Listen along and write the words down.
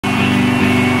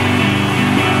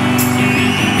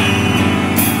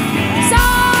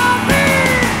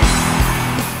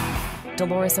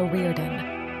Dolores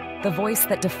O'Riordan, the voice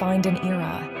that defined an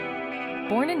era.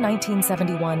 Born in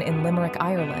 1971 in Limerick,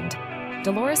 Ireland,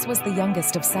 Dolores was the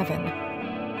youngest of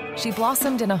 7. She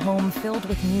blossomed in a home filled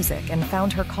with music and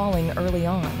found her calling early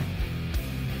on.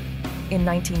 In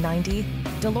 1990,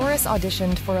 Dolores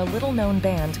auditioned for a little-known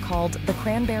band called The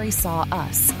Cranberries Saw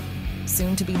Us,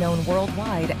 soon to be known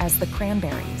worldwide as the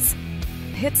Cranberries.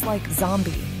 Hits like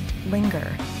Zombie,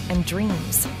 Linger, and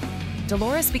Dreams.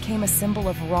 Dolores became a symbol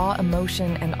of raw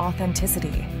emotion and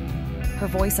authenticity. Her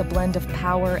voice a blend of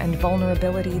power and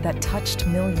vulnerability that touched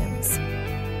millions.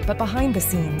 But behind the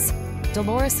scenes,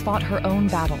 Dolores fought her own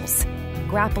battles,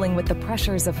 grappling with the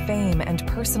pressures of fame and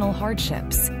personal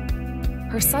hardships.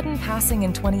 Her sudden passing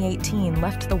in 2018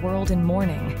 left the world in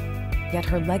mourning, yet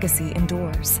her legacy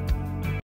endures.